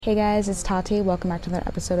Hey guys, it's Tati. Welcome back to another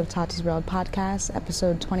episode of Tati's World Podcast,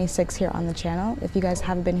 episode 26 here on the channel. If you guys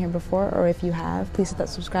haven't been here before, or if you have, please hit that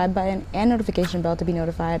subscribe button and notification bell to be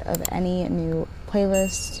notified of any new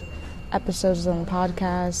playlists, episodes on the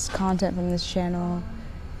podcast, content from this channel.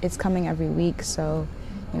 It's coming every week, so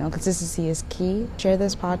consistency is key. Share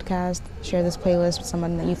this podcast, share this playlist with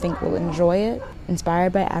someone that you think will enjoy it.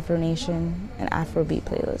 Inspired by Afronation and Afrobeat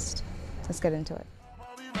playlist. Let's get into it.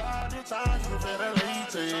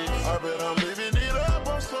 I bet I'm living it up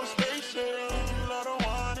on some spaceship. I don't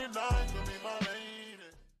want it nice to be my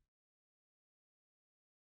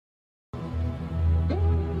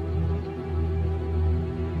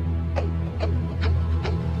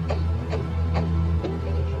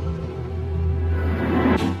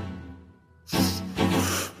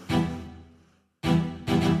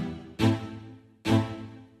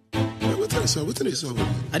Hey, what's this song?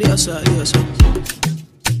 Adios.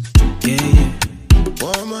 Yeah.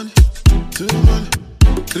 One money, two money,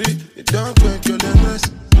 three, you don't make your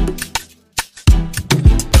lemons.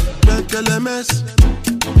 Make your lemons.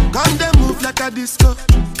 Come they move like a disco.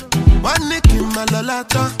 One nick in my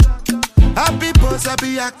lolata. Happy pose,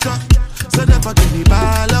 happy actor. So they forgive me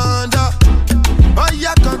ball under. Oh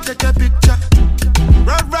yeah, come take a picture.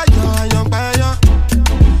 Right, you're young by young.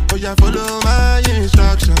 Oh yeah, follow my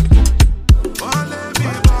instruction.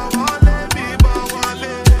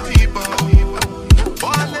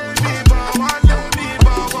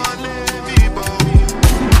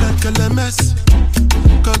 LMS,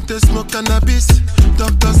 come to smoke cannabis.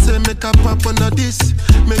 Doctor say make a pop on this.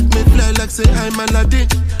 Make me fly like say I'm Aladdin.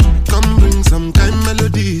 Come bring some kind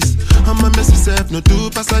melodies. I'm a messy self, no two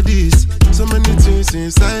pass like this. So many things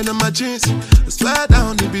inside of my jeans. Slide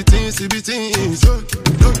down the beatings.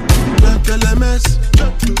 Like LMS,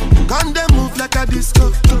 come they move like a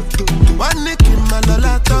disco. One nick in my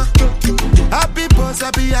lolata. Happy pose,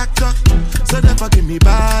 happy actor. So they forgive me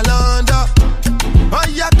ball under. Oh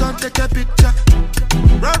yeah, come take a picture.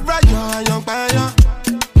 Right, you're young by young.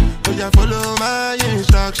 Oh yeah, follow my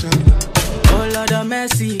instruction. Oh Lord of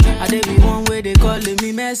mercy, I dey be one way they calling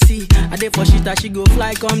me messy. I dey for shit that she go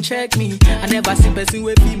fly, come check me. I never see person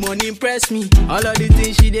with be money impress me. All of the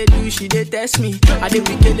things she dey do, she dey test me. I dey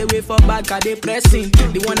be kill away for back, I dey pressing.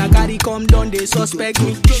 The one I carry come down, they suspect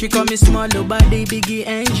me. She call me small, but they biggie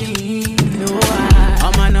engine. No,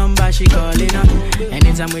 on my number she calling up.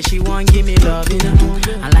 Anytime when she want, give me love,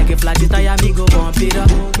 And like a flat tire, me go bump it up.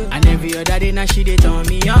 And every other day now she dey turn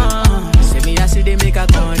me on. Say me I see they make a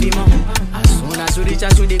condiment. As soon as we reach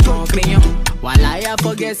out to the company, while I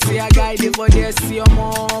forget, see a guy there for this, see your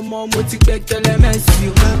mom, motivate LMS.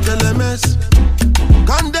 LMS,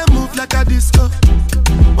 come they move like a disco.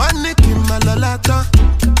 One nick in my lolata.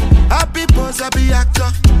 Happy pose, happy actor.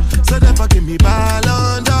 So they forgive me ball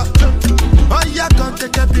under. Oh yeah, come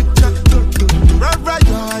take a picture. Right,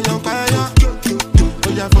 you're young fire.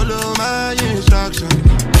 Oh yeah, follow my instruction.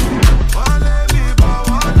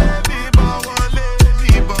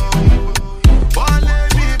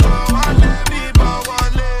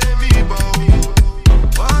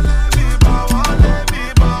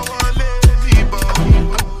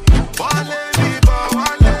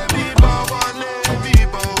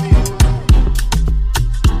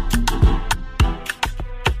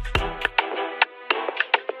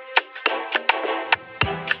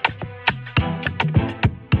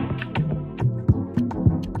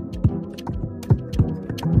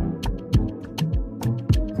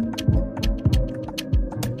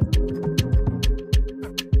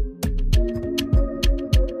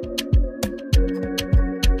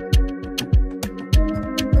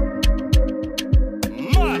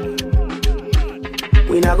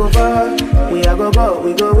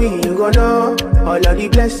 You gon' know all of the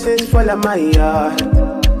blessings fall on my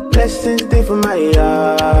yard. Blessings stay for my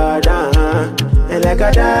yard, And like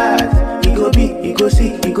a dad, you go be, you go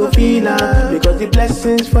see, you go feel, because the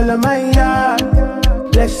blessings fall on my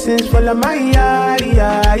yard. Blessings fall on my yard, That's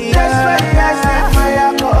why I set my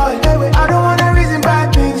alcohol. I don't wanna reason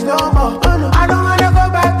bad things no more. I don't wanna go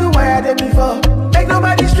back to where I did before. Make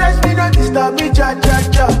nobody stress me, don't disturb me, cha.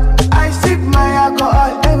 I sip my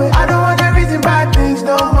alcohol. I don't wanna reason bad things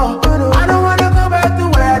no more. I don't wanna go back to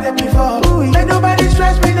where I did before. Make nobody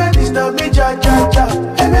stress me, don't disturb me, cha.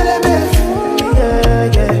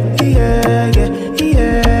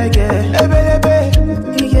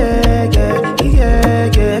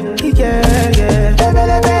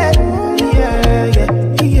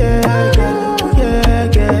 Yeah.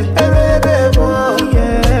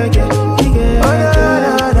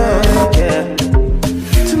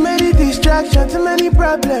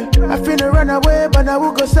 away, but I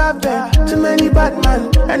will go serve them. Too many bad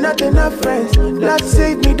men and not enough friends. Lord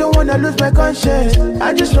save me, don't wanna lose my conscience.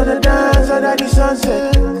 I just wanna dance under the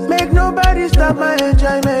sunset. Make nobody stop my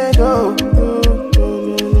enjoyment. Oh, no.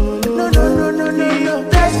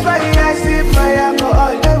 That's why I sip my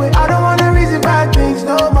alcohol. I don't wanna reason bad things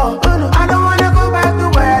no more. I don't wanna go back to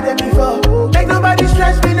where I did before. Make nobody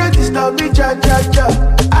stress me, not disturb me, cha.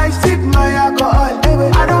 I sip my alcohol.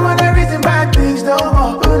 I don't wanna reason bad things no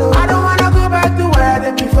more. I don't wanna go back to where I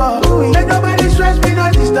did before. Make nobody stress me,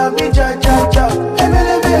 not disturb me, cha.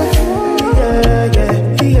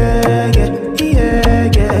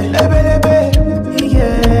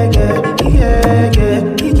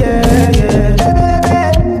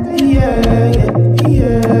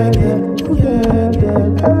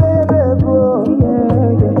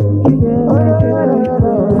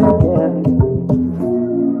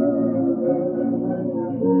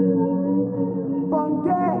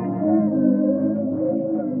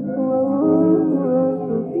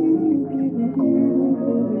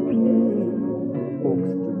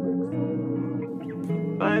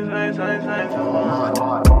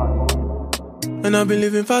 And I've been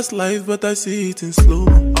living fast life, but I see it in slow.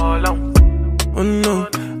 Oh no,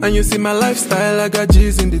 and you see my lifestyle, I got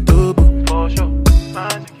G's in the double.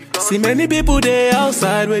 See many people there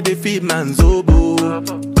outside where they feed man's oboe.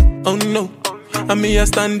 Oh no, and me I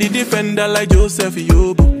stand the defender like Joseph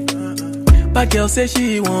Yobo. But girl say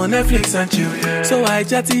she want Netflix and chill, yeah. So I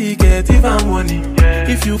chatty get even money.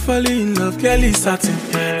 If you fall in love, clearly certain.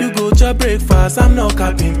 You go to breakfast, I'm not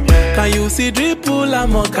capping. Can you see dripple,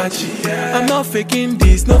 I'm not catching. I'm not faking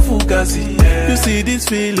this, no fugazi. You see these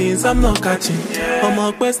feelings, I'm not catching. I'm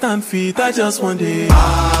a quest and feet, I just want it.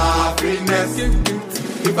 Happiness.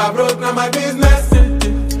 If I broke, now my business.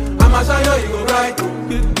 I'ma show you go right.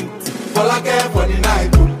 All I care for the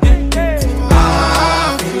night.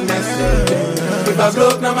 If I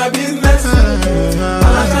broke, now my business.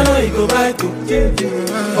 I'ma show you go right.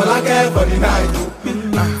 All I care for the night.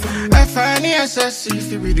 F-I-N-E-S-S-E,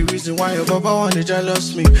 if it be the reason why your baba wanna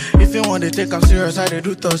jealous me. If you want to take I'm serious, I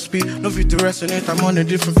do top speed. No fit to resonate, I'm on a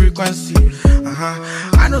different frequency.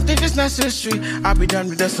 I don't think it's necessary. I'll be done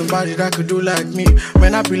with that somebody that could do like me.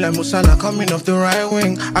 When I be like Musana coming off the right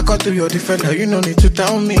wing, I cut through your defender, you no need to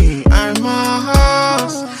tell me. I'm a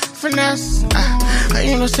horse, finesse. And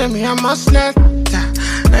you know send me, I'm a snap.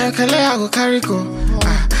 Now you can let I go carry go.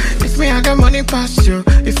 If me I got money past you,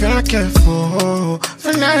 if you're not careful,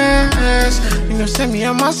 finesse. You know send me,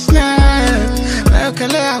 I'm a snap. Now you can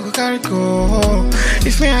let I go carry go.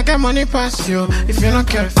 If me I got money past you, if you're not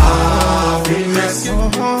careful. Finesse.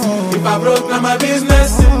 If I broke, now my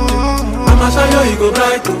business. I'ma show you go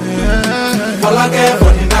bright. All I care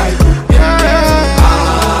for the night.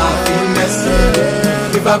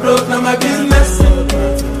 Finesse. If I broke, now my business.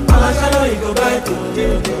 I'ma show you go bright.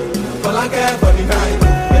 All I care for the night.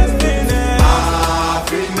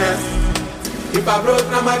 If I broke,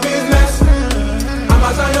 now my business.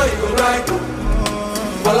 I'ma show you go right.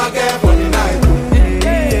 All I care for the night.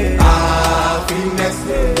 Happiness.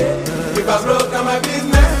 If I broke, now my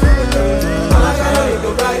business. I'ma show you go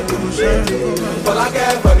right. All I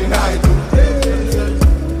care for the night.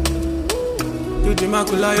 You do my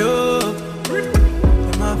kula yo.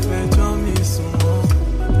 You my fetch on me some more.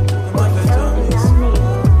 You my fetch on me some more.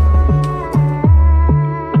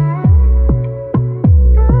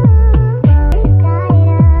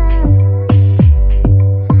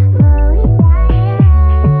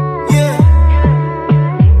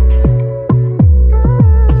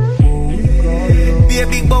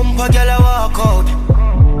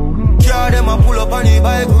 On the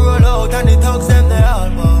bike roll out and the thugs them they all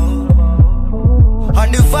bow.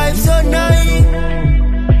 And the vibes so nice.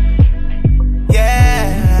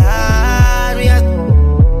 Yeah, me a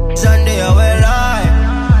Sunday I will lie.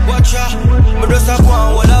 Watch out, me just a go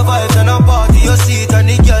on all the vibes and a party. You see it and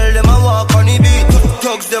the girl them a walk on the beat.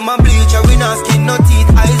 Thugs them a bleach and we not skin no teeth.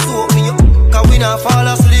 Eyes open you, cause we not fall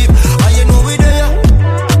asleep. And you know we there.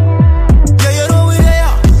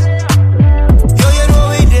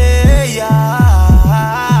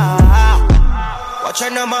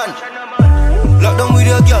 China man, lock down with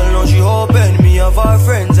your girl, now she open. Me have her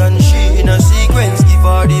friends and she in a sequence. Give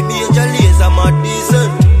her the major laser, mad decent.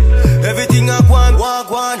 Everything I want, walk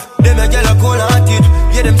one. Them a girl a cold-hearted,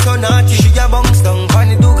 yeah them so naughty. She a bounce down,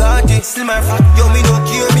 funny Ducati. Still my fat, yo me no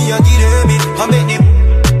care, me a give them it. I make them,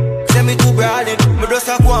 send me to broaden. Me just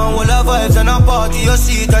a go on all the vibes and a party. You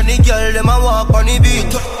see it and the girl them a walk on the beat.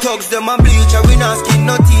 Thugs them a bleach and we not skin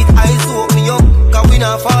no teeth. Eyes open me up, cause we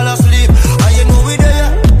not fall asleep. And you know we there.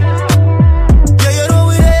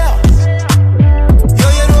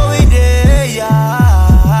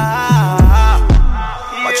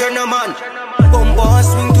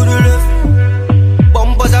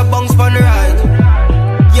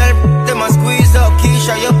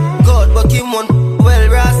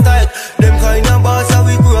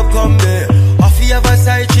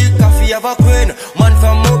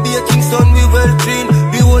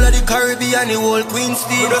 Caribbean, the whole Queen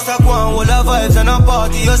Steve. Just a go and hold a vibes and a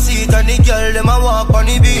party. You see it and the girl, them a walk on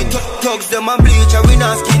the beat. Thugs, them a bleach and we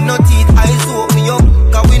not skin no teeth. Eyes open up,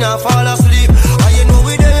 cause we not fall asleep. And you know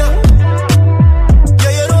we there.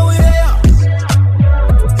 Yeah, you know we there.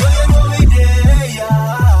 Yeah, you know we there.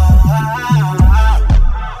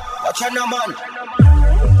 Watch out now, man.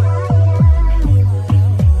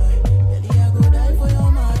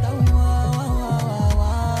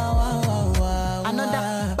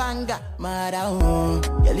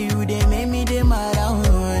 Girl, you they make me the mad.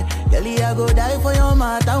 Girl, I go die for your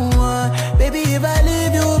matter. Baby, if I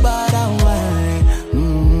leave you bad,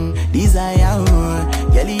 desire.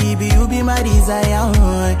 Girl, you be my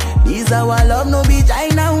desire. This our love, no be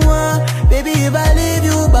China. Baby, if I leave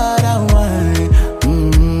you bad, come on,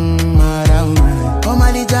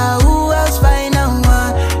 who else find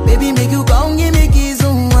out? Baby, make you come, give me kiss.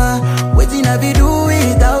 Waiting, I be do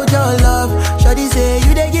without your love. Shawty say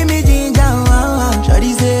you they give me ginger.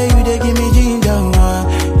 Shawty say you they give me ginger.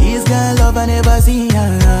 This girl love I never see.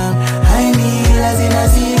 I need as in a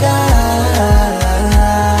cigar.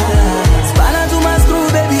 Spanner to my screw,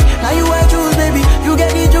 baby. Now you I choose, baby. You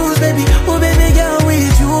get the juice, baby. Oh, baby, girl,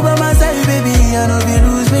 with you by my side, baby. I know be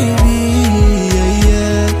lose, baby.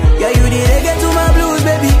 Yeah, you the reggae to my blues,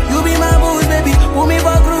 baby. You be my booze, baby. Put me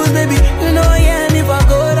for cruise, baby. You know, yeah, me for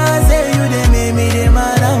good. I say you they make me the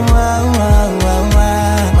mad.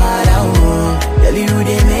 You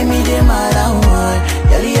they make me the mad.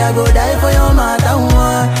 Girl, I go die for your matter.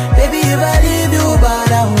 Baby, if I leave you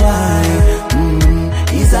bad,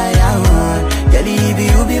 desire. Girl, if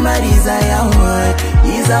you be my desire.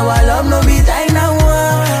 This our love, no be China.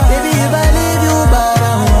 Baby, if I leave you bad,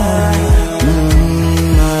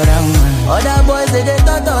 other boys say they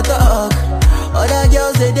talk. Other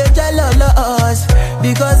girls say they jealous.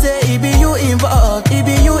 Because say it be you involved. It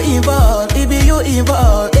be you involved. It be you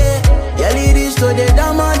involved. Girl, it is to the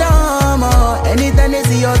dama. Anytime they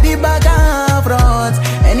see your big back and front.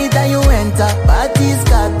 Anytime you enter, party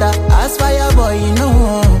scatter. As fire boy, you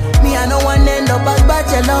know. Me, I no one end up as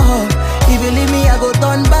bachelor. If you leave me, I go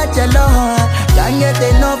turn bachelor. Can't get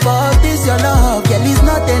enough of this, your love. Girl, it's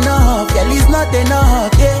not enough. Girl, it's not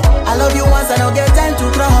enough. Yeah, I love you once, I don't get time to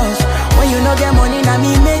crush. When you no get money, now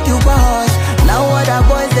me make you boss. Now other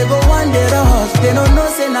boys, they go one day rush. They don't know,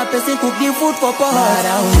 say na person cook the food for pot.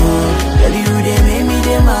 Girl, you they make me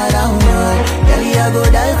the mad. Girl, I go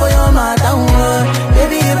die for your matter.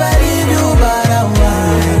 Baby, if I leave you bad,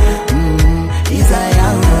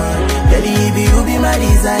 desire. Girl, if you be my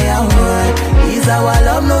desire. This our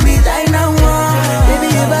love, no be China. Baby,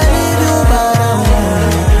 if I leave you bad,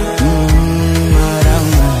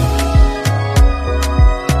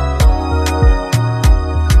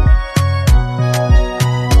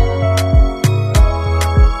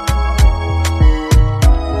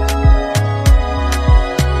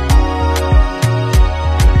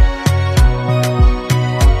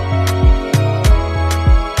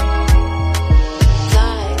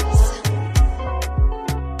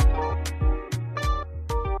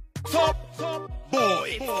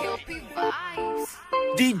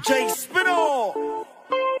 DJ Spino,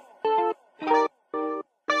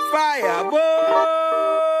 Fire Boy.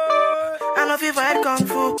 I love you fight kung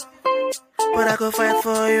fu, but I go fight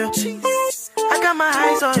for you. I got my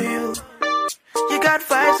eyes on you, you got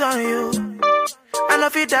vibes on you. I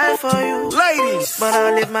love you die for you, Ladies, but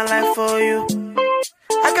I'll live my life for you.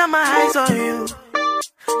 I got my eyes on you,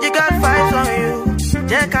 you got vibes on you.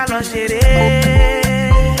 Jack, I lost it.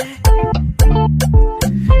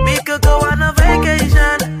 We could go on a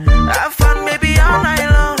vacation, have fun maybe all night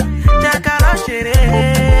long. Jack, I lost it.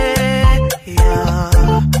 Yeah.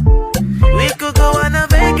 We could go on a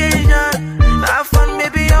vacation, have fun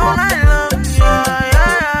maybe all night long. Yeah,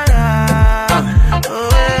 yeah, yeah. Oh,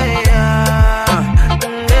 yeah.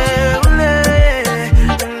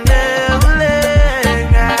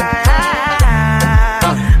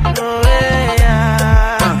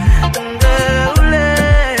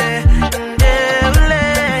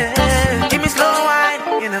 Give me slow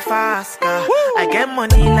wine in a fast car. I get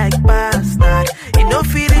money like bastard. You know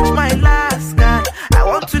if it reach my last card, I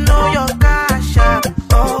want to know your cash app.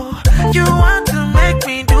 Oh, you want to make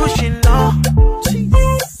me do shit, no?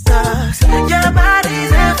 Jesus, your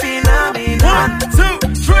body's a phenomenon. 1,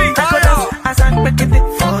 2, 3, I go down as I'm making it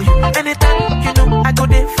for you. Anytime, you know, I go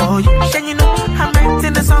there for you. And you know, I'm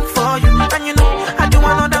writing the song for you. And you know, I do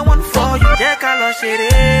another one for you. Yeah, Carlos, shit.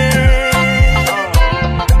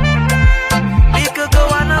 We could go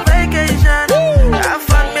on a vacation, have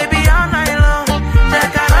fun, maybe all night.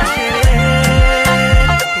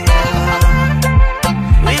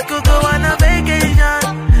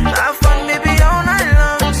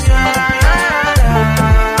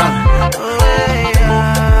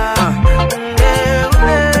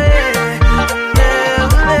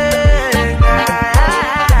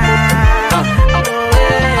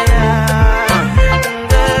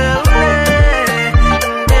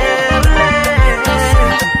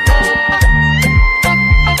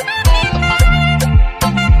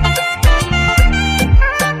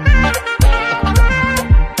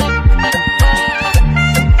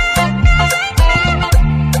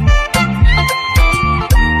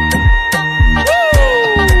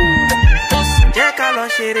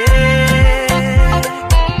 shitty.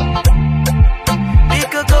 We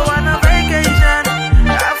could go on a vacation,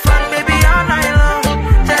 have fun, baby, all night long.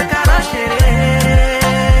 Check out our shitty.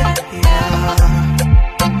 Yeah.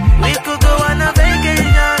 We could go on a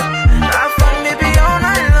vacation, have fun, baby, all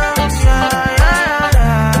night long.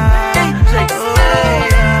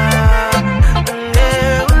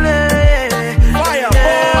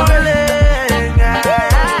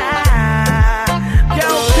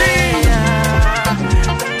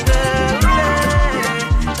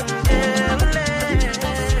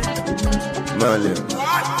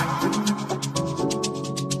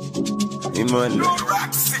 Imole.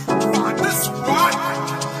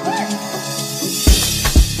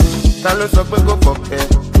 Ta ló sọ pé kò fọ̀kẹ́?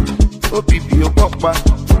 OPP ó pọ̀pá,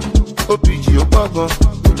 OPG ó pọ̀gan.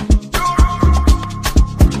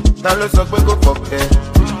 Ta ló sọ pé kò fọ̀kẹ́?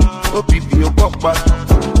 OPP ó pọ̀pá,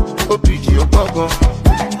 OPG ó pọ̀gan.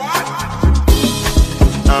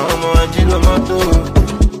 Àwọn ọmọ ají ló mọ́tò,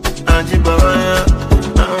 ají bàbá yá,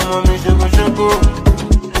 àwọn ọmọ mi ṣokoṣoko.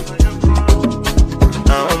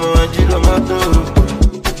 Àwọn ọmọ ají ló mọ́tò,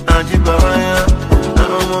 ají bàbá yá,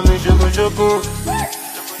 àwọn ọmọ mi ṣokoṣoko.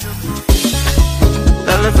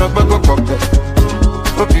 Ta ló sọ pé kò fọ̀kẹ́?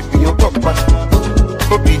 OPP ó pọ̀pá,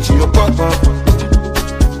 OPG ó pọ̀gan.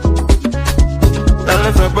 Ta ló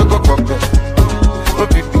sọ pé kò fọ̀kẹ́?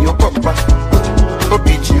 OPP ó pọ̀pá,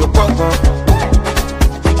 OPG ó pọ̀gan.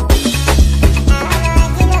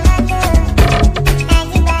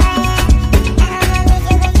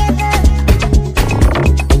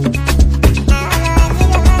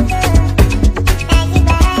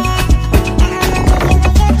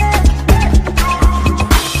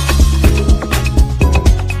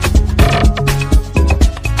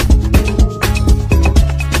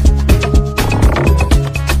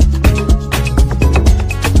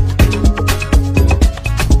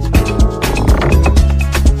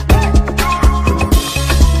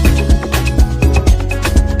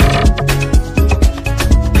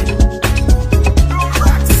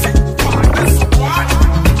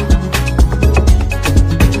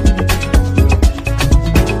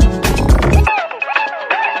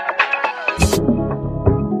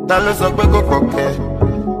 Ta ló sọ pé kò fọ̀kẹ́?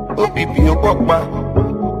 OPP ó pọ̀pá,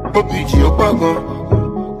 OPG ó pọ̀gan.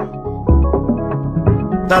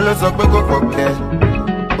 Ta ló sọ pé kò fọ̀kẹ́?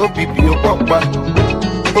 OPP ó pọ̀pá,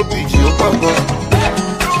 OPG ó pọ̀gan.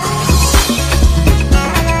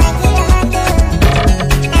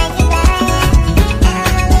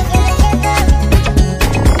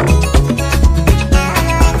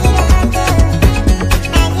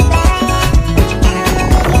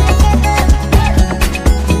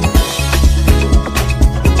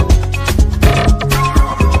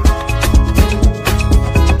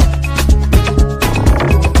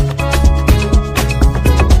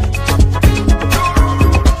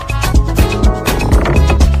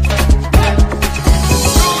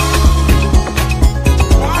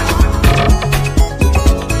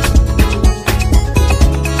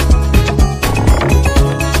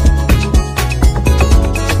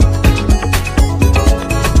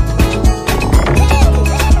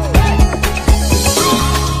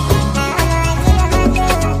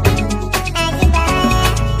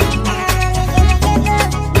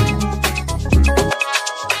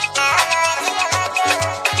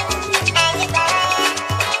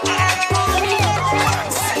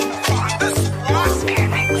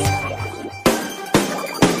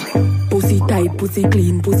 Pussy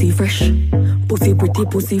clean, pussy fresh. Pussy pretty,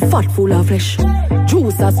 pussy fat, full of flesh.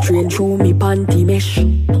 Juice a strain through me panty mesh.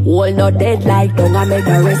 All not dead like dung, I make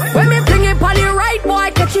the rest. When me fling it on the right, boy,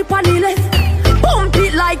 catch it on the left. Pump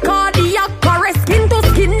it like cardiac arrest. Skin to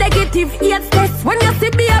skin, negative, yet test. When you see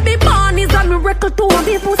baby born, is a miracle to a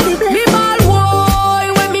be pussy blessed. Me ball, boy,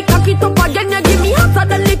 when me cock it up again, you give me hotter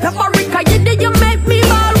than the paprika. You did, you make me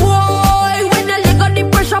ball, boy. When you leg on the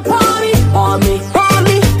pressure, pour me, pour me, pour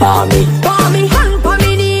me, pour me, pour me. Hand for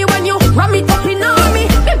me knee when you ram it up in on me.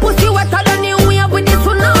 Me pussy wetter than you wave with the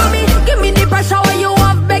tsunami. Give me the pressure when you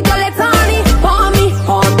have beg your let on me. Pour me,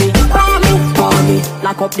 pour me, pour me, pour me.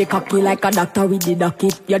 Lock up the cocky like a doctor with the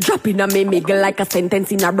docket. You drop in a me miggle like a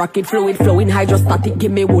sentence in a bracket. Fluid flowing hydrostatic.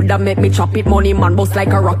 Give me wood and make me chop it. Money man bust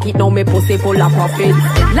like a rocket. Now me pussy full of profit.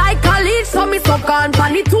 Like a leech so me suck on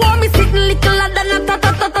pan it. Two me sitting littler than a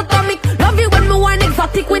atomic. Love it when me wine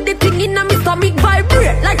exotic with the thing in a me stomach.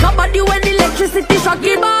 Vibrate like a body when electricity shock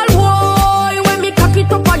it. Ball boy when me cock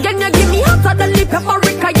it up again. You give me hotter than the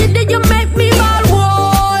paprika. You did you make me ball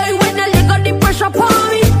boy. When you leg on the pressure pour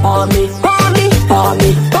me, pour me, pour me, pour me,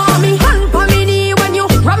 pour me. Hand for me knee when you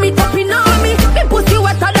ram it up in on me. Me pussy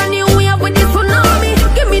wetter than you wave with the tsunami.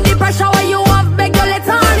 Give me the pressure when you have beg your let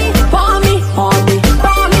on me. Pour me, pour me,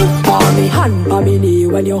 pour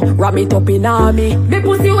ram it up in army. Me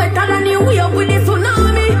pussy wetter than you way up with the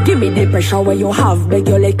tsunami. Give me the pressure where you have, beg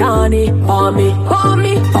your leg on me. For me, for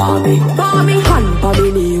me, for me, for me. Hand for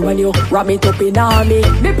me knee when you ram it up in army.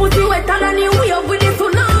 Me pussy wetter than you way up with the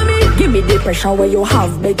tsunami. Give me the pressure where you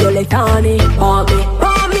have, beg your leg on me. For me,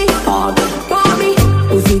 for me, for me, for me.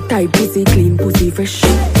 Pussy tight, pussy clean, pussy fresh.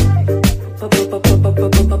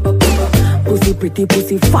 Pussy pretty,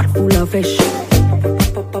 pussy fat, full of flesh.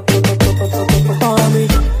 For me.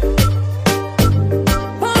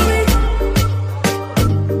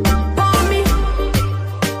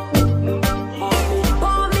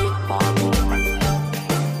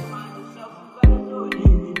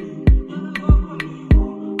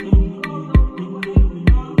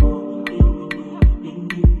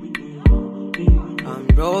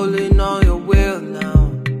 Rolling on your wheel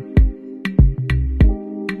now.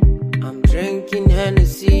 I'm drinking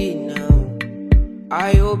Hennessy now.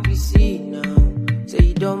 I hope you see now. Say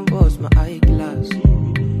you don't bust my eyeglass.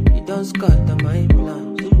 You don't scatter my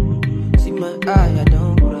plans. See my eye, I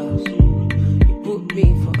don't cross. You put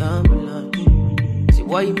me for ambulance. See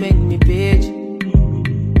why you make me bitch.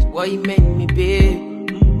 See why you make me bitch.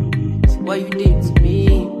 See what you did to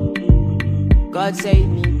me. God save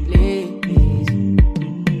me, please.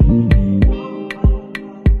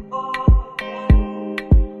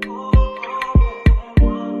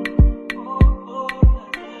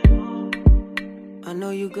 I know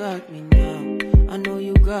you got me now. I know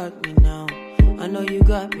you got me now. I know you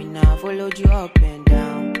got me now. Followed you up and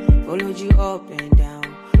down. Followed you up and down.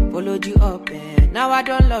 Followed you up and now I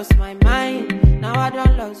don't lost my mind. Now I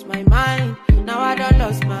don't lost my mind. Now I don't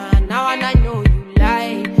lost mine. Now and I know you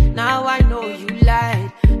lied. Now I know you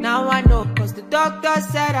lied. Now I know cause the doctor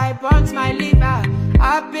said I burnt my liver.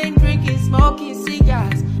 I've been drinking, smoking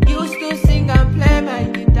cigars. Used to sing and play my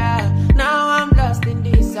guitar. Now I'm lost in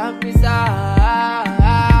this bizarre.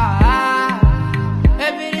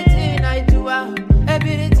 Everything I do,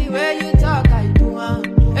 everything where you talk, I do.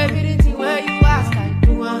 Everything where you ask, I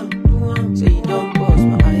do. So you don't bust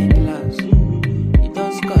my eyeglass. You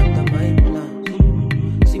don't scatter my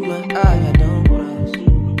plans. See my eye, I don't cross.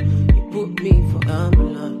 You put me for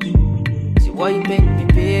ambulance. See why you make me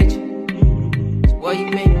bitch. See why you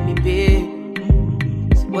make me bitch.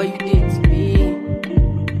 See what you did to me.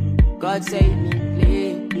 God save me,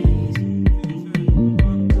 please.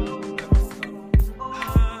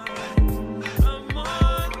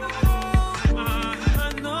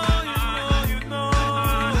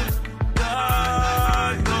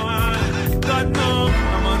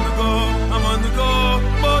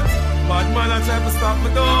 Try to stop me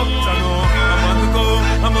though. I know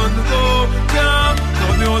I'm on the go, yeah.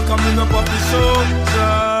 Don't me all coming up off the show,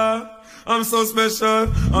 yeah. I'm so special,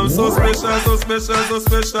 I'm so special, so special, so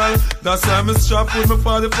special. That's why I'm strapped with my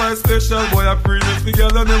 45 special. Boy, I bring it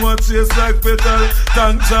together and them want chase like petal.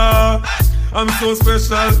 Thank ya. I'm so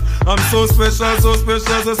special, I'm so special, so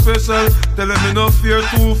special, so special. Telling me no fear,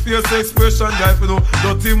 two-face expression. Guy, you know,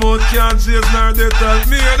 dirty mouth can't chase nor they tell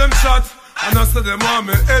me hear them shot. And I said them want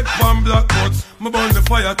me head pan black, but me burn the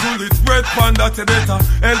fire till it's red pan, that you better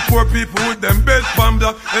help poor people with them bed pan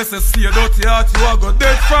black. SSC a dirty heart, you a go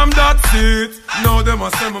dead from that seat. Now them a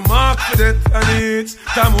say me mark for death, and each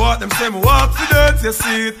time I walk them say me walk for death, you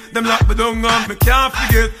see it. Them lock me down and me can't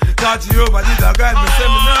forget. God Jehovah did a guide me, say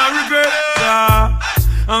me nah regret, yeah.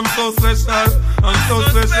 I'm so special, I'm so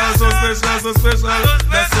special, so special, so special.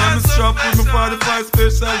 That's why I'm strapped with my 45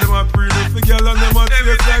 special. Them a pretty for girl and them a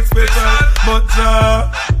taste like special. But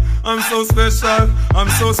I'm so special, I'm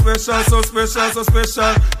so special, so special, so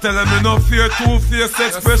special. Telling me no fear, two-face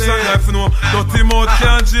expression. Life you know, dirty mouth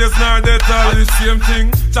can't chase nor they tell the same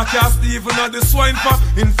thing. Jack and Stephen at the swine for.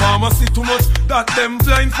 In pharmacy too much, that them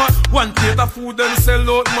blind for. One plate of food them sell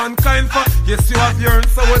out mankind for. Yes you have yearned,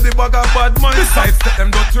 so what the bag of bad mind. Besides set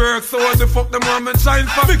them dirty work, so what the fuck them want me shine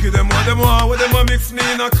for. Biggie them what them want, what them want mix me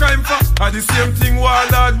in a crime for. At the same thing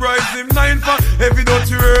Warlord rise him 9 for. Every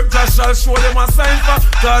dirty work Josh shall show them a sign for.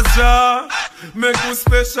 Cause Jah make me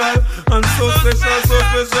special, and so special, so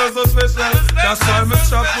special, so special. That's why I'm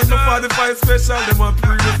strapped with my 45 special. Them a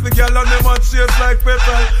previous the girl and them a chase like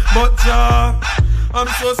petal. But Jah, I'm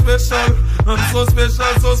so special, I'm so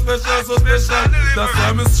special, so special, so special. That's why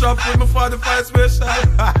I'm strapped with my 45 special.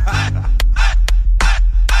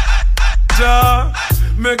 Jah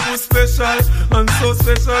make me special, and so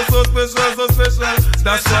special, so special, so special.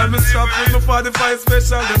 That's why I'm strapped with my 45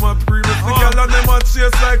 special. Them a previous the girl and them a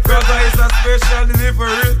chase like brother is a special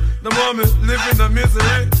delivery. The moment live in the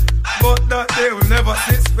misery, but that day will never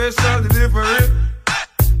see special delivery.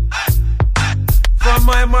 From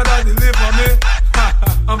my mother deliver me.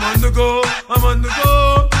 I'm on the go, I'm on the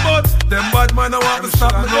go. But them bad man I want to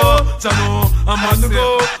stop me go. Jano, I'm on the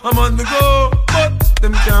go, I'm on the go. But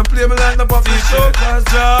them can't play me like the puppy show. Cause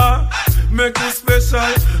Jah make me special,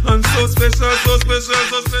 and so special, so special,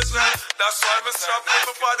 so special. That's why me strap with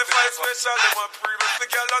my 45 special. Them want previous the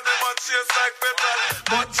girl and them want chase like petal.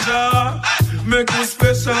 But Jah make me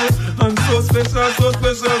special, and so special, so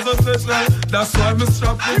special, so special. That's why me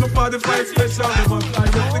strap with my 45 special. Them want fly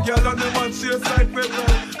with the girl and them want chase like petal.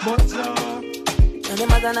 But Jah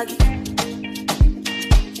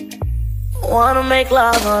wanna make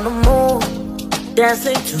love on the moon,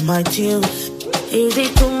 dancing to my tunes. Easy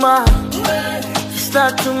too much, it's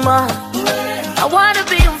not too much. I wanna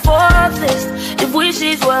be on forces, if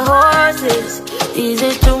wishes were horses.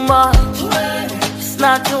 Easy too much, it's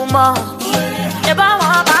not too much. If I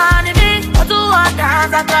want money, me, I do what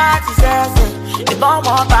dance, I got to say. If I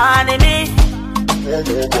want money, me,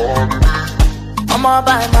 I'ma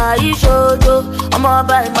buy my shojo, I'ma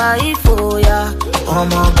buy my foya,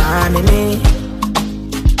 I'ma buy me.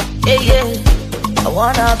 Yeah, yeah. I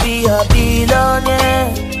wanna be a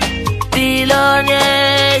billionaire,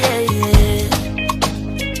 billionaire, yeah, yeah.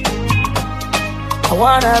 I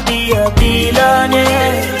wanna be a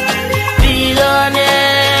billionaire,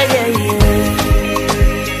 billionaire, yeah, yeah.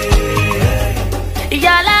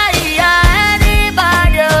 Yala, yeah,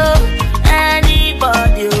 anybody,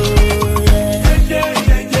 anybody, yeah.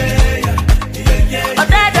 Oh,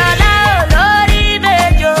 that dollar, lori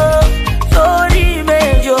mejo, oh, yeah.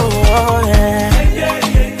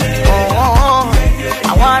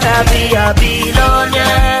 Be a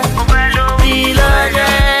billionaire,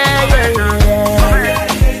 billionaire, yeah, yeah.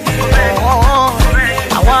 Oh,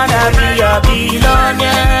 I wanna be a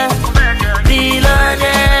billionaire,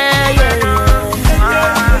 billionaire, yeah, yeah.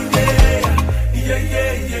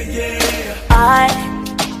 I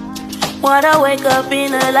wanna wake up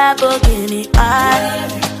in a Lamborghini.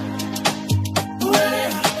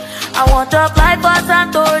 I want to fly for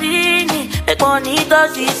Santorini, make money to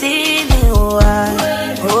Sicily.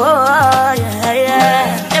 Oh, yeah,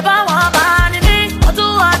 yeah. If I want money, me, I do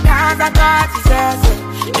what dance, I got to say.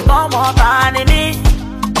 If I want money, me,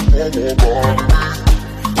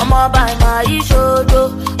 I'ma buy my shojo,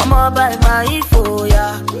 I'ma buy my foya,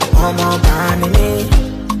 I'ma buy me.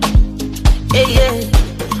 Yeah, yeah.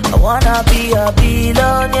 I wanna be a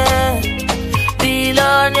billionaire,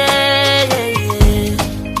 billionaire, yeah, yeah.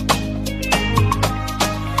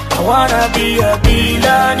 I wanna be a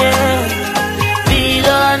billionaire,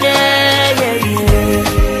 billionaire, yeah, yeah.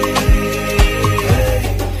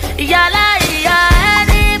 Yala, yeah,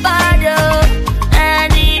 anybody,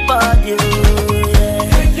 anybody, yeah.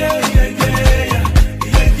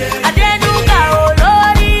 I didn't know how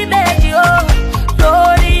lori mejo,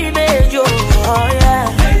 oh, yeah.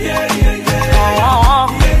 Oh,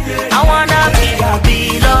 I wanna be a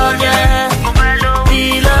billionaire,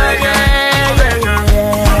 billionaire. Billionaire, billionaire,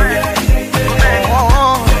 yeah.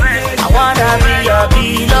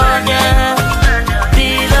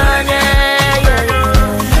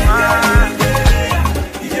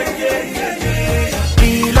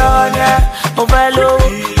 Billionaire, on va l'eau,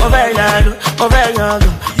 on va l'alou, on va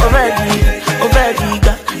y'alou, on va diga, on va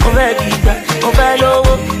diga, on va diga, on va l'eau,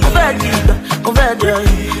 on va diga, on va diga,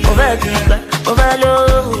 on va diga, on va l'eau.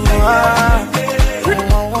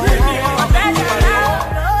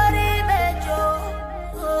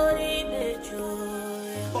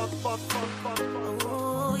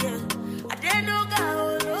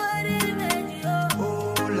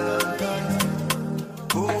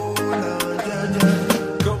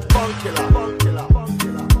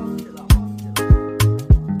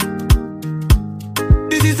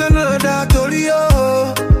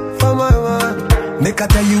 Make I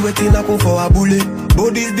tell you waiting I come for a bullet.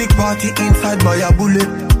 Body's big party inside my a bullet.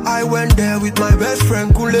 I went there with my best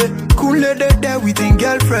friend Kule. Kule they there with his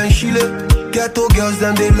girlfriend Shile. Ghetto girls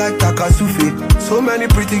them they like Takasufi. So many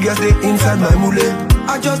pretty girls they inside my mule.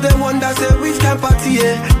 I just the one that say which can party,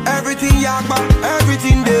 yeah. Everything yakba,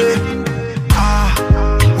 everything there.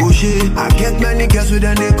 Oh shit, I get many girls with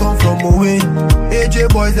them they come from away. AJ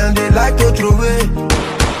boys and they like to throw away.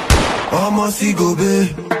 Almost go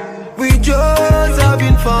be. We just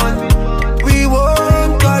having fun, we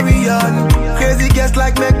won't carry on. Crazy guests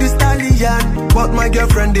like make this stallion. But my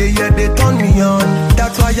girlfriend they turn me on.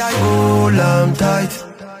 That's why I hold on tight,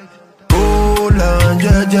 hold on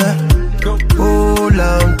jeje, hold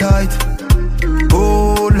on tight,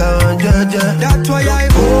 hold on jeje. That's why I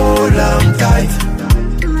hold on tight,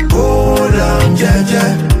 hold on jeje,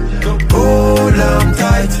 hold on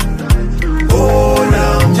tight, hold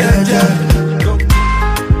on jeje.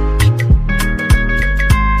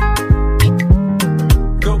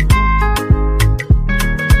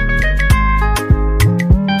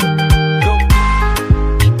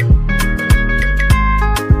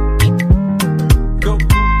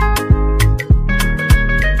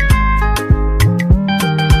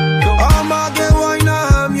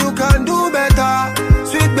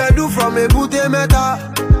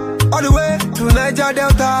 Niger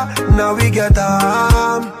Delta, now we get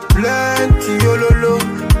plenty yololo.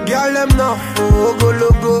 Girl, them now for go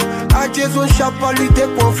logo. I just want sharply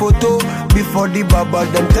take one photo before the baba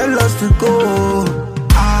them tell us to go.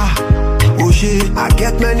 Oh shit, I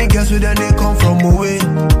get many girls with them they come from away.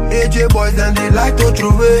 AJ boys and they like to throw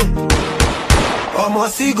away.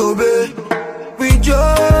 Almost see go babe. We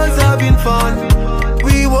just having fun.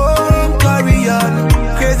 We won't carry on.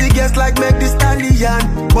 Crazy girls like make the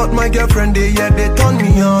stallion. But my girlfriend they turn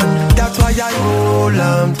me on. That's why I hold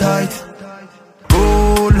on tight.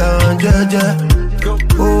 Hold on, Jaja.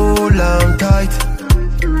 Hold on tight.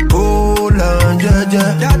 Hold on,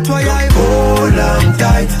 Jaja. That's why I hold on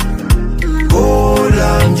tight. Hold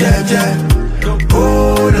on, Jaja.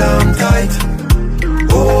 Hold on tight.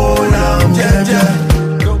 Hold on, Jaja.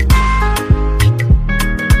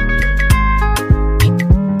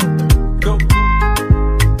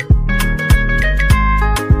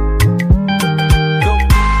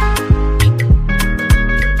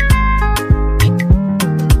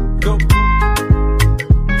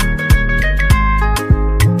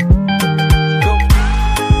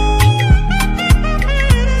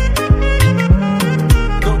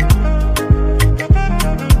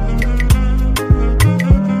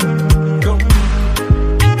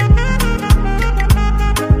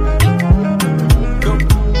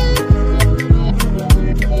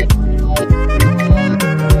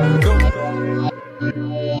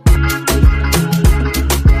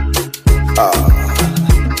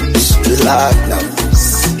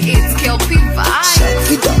 It's Kelpie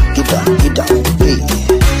Vibe.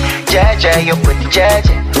 Jaja, you put the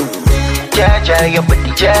Jaja. Jaja, you put the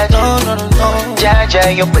Jaja. No. Jaja,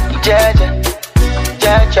 you put the Jaja.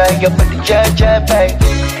 Jaja, you put the Jaja, baby.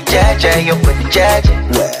 Jaja, you put the Jaja.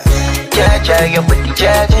 Jaja, you put the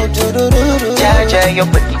Jaja. Jaja, you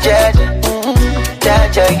put the Jaja.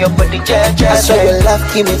 Jaja, you put the Jaja. I swear your love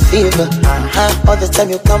give me fever. All the time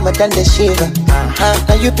you come and then the shiver.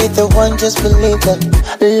 Now you be the one, just believe it.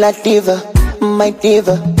 La diva, my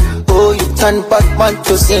diva. Oh, you turn Batman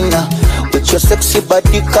to Cena with your sexy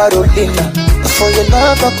body Carolina. For your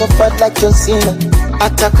love I go bad like John Cena.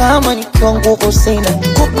 Hata kama nikiwa nguvu sina.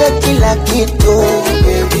 Kupe kila kitu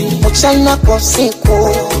mchana kwa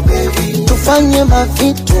usiku. Tufanye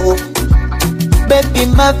mavitu baby,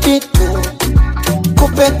 mavitu.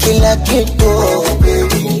 Kupe kila kitu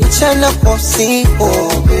mchana kwa usiku.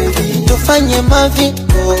 Tufanye mavitu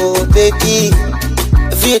baby,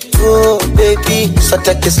 vitu baby. So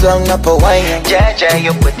take this long up a wine. Jaja,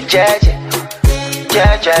 you put the Jaja.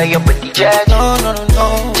 Jaja, you put the Jaja. No.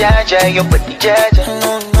 Jaja, you put the Jaja.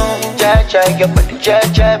 No. Jaja, you put the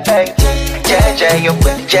Jaja, baby. Jaja, you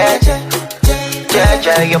put the Jaja.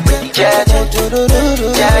 Jaja, you put the Jaja.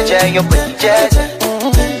 Jaja, you put the Jaja.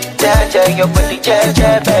 Jaja, you put the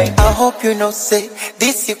Jaja, baby. I hope you know say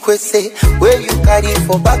this you could say where you carry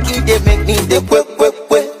for back you they make me the quick.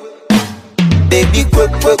 Baby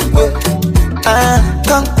quick.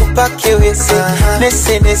 Kankupake wese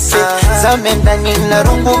nese zamenda nina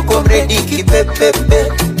rungu komredi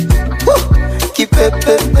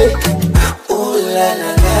kipepepe ooh la la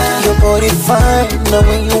la. Your body fine, now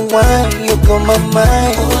when you whine you blow my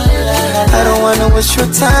mind. Ooh la la la. I don't wanna waste your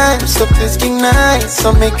time, so please be nice,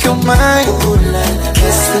 so make you mine. Ooh la la la.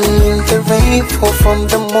 Kissing in the rain, fall from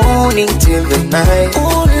the morning till the night.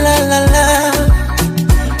 Ooh la la la.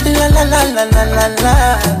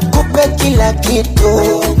 La. Kupe kila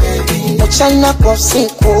kitu mchana kwa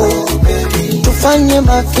usiku. Tufanye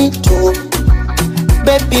mavitu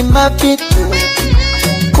baby, mavitu.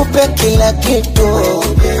 Kupe kila kitu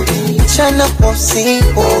mchana kwa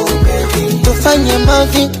usiku. Tufanye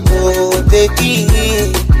mavitu baby,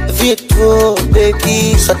 vitu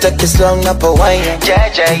baby. So take this long up a wine.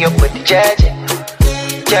 Jaja, you put the Jaja.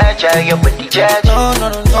 Jaja, you put the Jaja. No.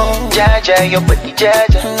 Jaja, you put the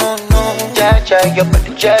Jaja. No. Jaja, you put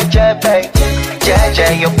the Jaja, baby. Jaja,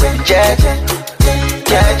 you put the Jaja.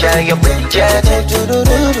 Jaja, you put the Jaja.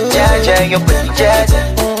 Jaja, you put the Jaja.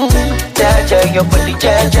 Jaja, you put the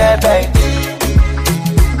Jaja, baby.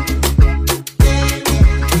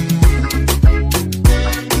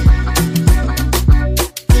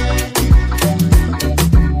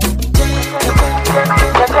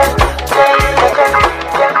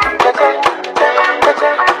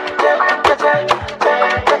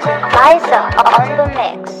 On the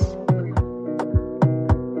mix.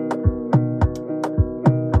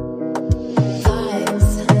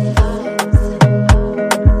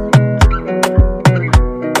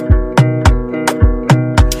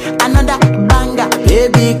 Another banger.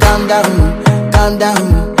 Baby, calm down.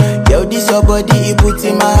 Yo, this your body, it puts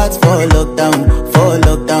in my heart for lockdown, oh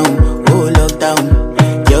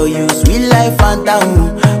lockdown. Yo, you you sweet life,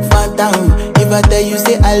 phantom, phantom. If I tell you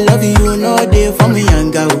say I love you, you know they for me,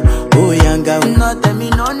 young girl, oh young girl. No tell me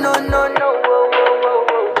no, no, no, no, oh,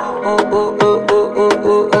 oh, oh, oh, oh, oh, oh,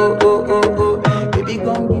 oh, oh, oh, oh, oh. Baby,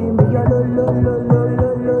 come give me your lo, lo, lo, lo, lo,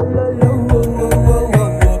 lo, lo, lo, oh, oh, oh, oh.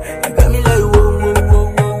 You got me like whoa, whoa, whoa,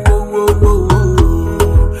 whoa, whoa, whoa,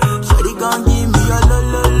 whoa. Shawty, come give me your lo,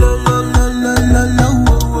 lo, lo, lo, lo, lo, lo, lo,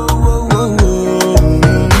 oh, oh, oh,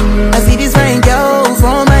 oh. I see this fine girl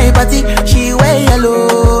from my party, she wear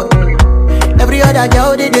yellow. Every other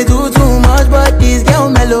girl they do too much, but this girl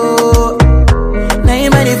mellow. Now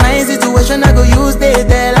in my divine situation, I go use they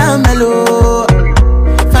tell I'm mellow.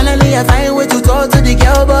 Finally I find way to talk to the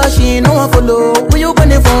girl, but she ain't no one follow. When you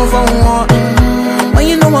gonna phone for one? When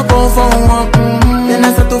you know I come for one? Then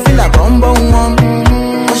I start to feel a bum bum one.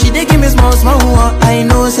 But she dey give me small small one. I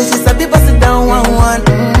know, say she's a people sit down one one.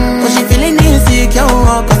 But she feeling insecure,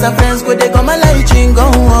 cause her friends could they come my light ring go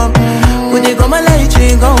on. Could they come my light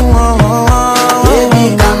ring go on.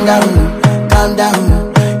 Baby, calm down, calm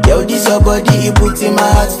down. Yo, this your body, it puts in my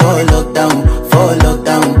heart for lockdown, oh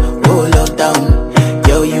lockdown.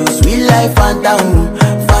 Yo, you sweet life, phantom,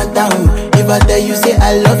 phantom. If I tell you say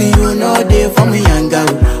I love you, you know they for me, young girl,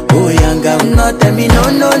 oh young girl. No tell me no,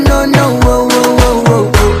 no, no, no, oh, oh, oh,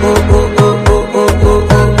 oh, oh, oh, oh, oh, oh, oh,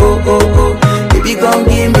 oh, oh, oh, oh. Baby, come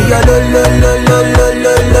give me your lo, lo, lo, lo, lo,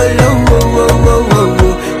 lo, lo, lo, oh, oh, oh, oh, oh.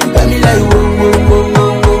 You got me like whoa, whoa, whoa,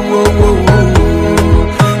 whoa, whoa, whoa, whoa, whoa.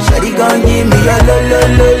 Shawty, come give me your lo, lo,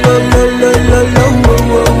 lo, lo, lo, lo, lo, lo,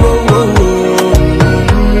 oh, oh, oh, oh, oh.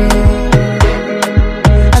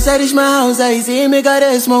 As I reach my house, I see me got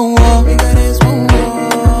a small wall.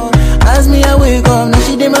 As me I wake up, now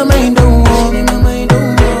she did my mind don't walk.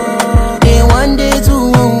 Then one day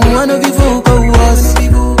two, one of you folk go was.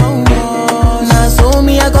 Now so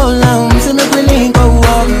me I go down, see me willing go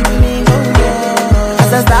walk.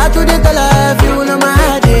 As I start to the tell her, you know my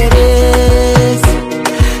heart it is.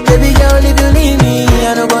 Baby girl, if you leave me, I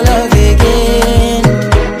don't go love again.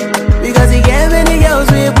 Because you gave many girls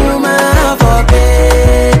we put my heart for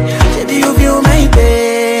bed. Baby, you feel my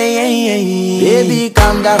pain. Baby,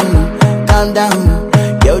 calm down, calm down.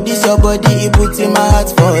 Yo, this your body, it puts in my heart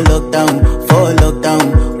for lockdown, oh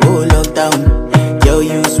lockdown. Yo,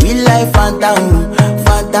 you sweet life, phantom,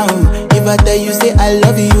 phantom. If I tell you say I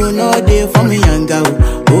love you, you know they for me, young girl,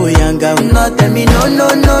 oh young girl. No tell me no, no,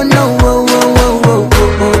 no, no, oh, oh, oh, oh,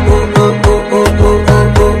 oh, oh, oh, oh, oh, oh,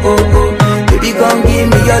 oh, oh, oh, oh. Baby, come give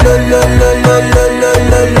me your lo, lo, lo, lo, lo, lo,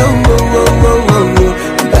 lo, lo, oh, oh, oh, oh, oh.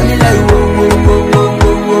 You got me like whoa, whoa, whoa, whoa,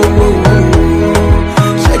 whoa, whoa, whoa, whoa.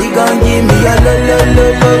 Shawty, come give me your lo, lo, lo,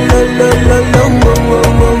 lo, lo, lo, lo, lo, oh, oh,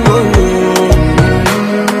 oh, oh, oh.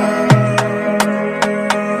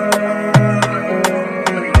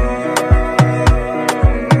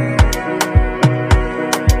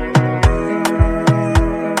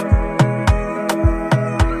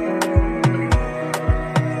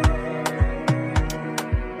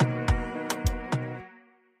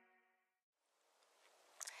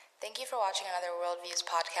 Thank you for watching another Worldviews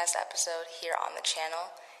podcast episode here on the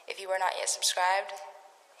channel. If you are not yet subscribed,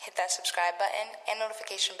 hit that subscribe button and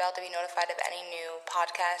notification bell to be notified of any new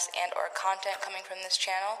podcasts and or content coming from this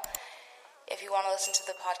channel. If you want to listen to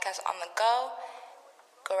the podcast on the go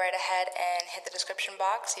right ahead and hit the description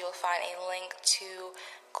box. You will find a link to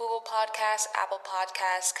Google Podcasts, Apple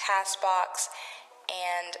Podcasts, Castbox,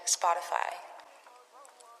 and Spotify.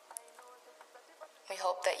 We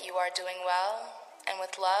hope that you are doing well. And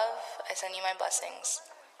with love, I send you my blessings.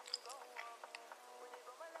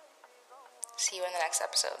 See you in the next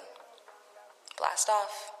episode. Blast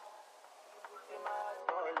off.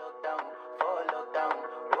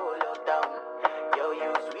 Yo,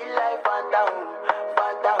 you sweet life, phantom,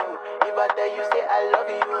 phantom. If I tell you say I love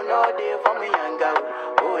you, you know they for me, young girl,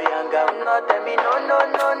 oh young girl. No tell me no, no,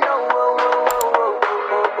 no, no, oh, oh, oh,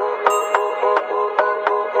 oh, oh, oh, oh, oh, oh, oh,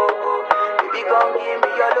 oh, oh, oh. Baby, come give me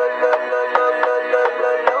your lo, lo, lo, lo, lo, lo,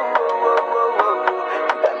 lo, lo, oh, oh, oh, oh.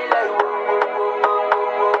 You got me like whoa, whoa, whoa, whoa,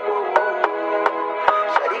 whoa, whoa,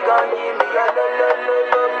 whoa. Shawty, come give me your lo, lo, lo,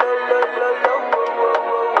 lo, lo, lo, lo, lo, oh,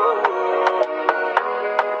 oh, oh, oh.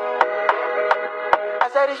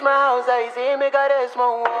 As I reach my house, I see me got a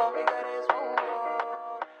small wall.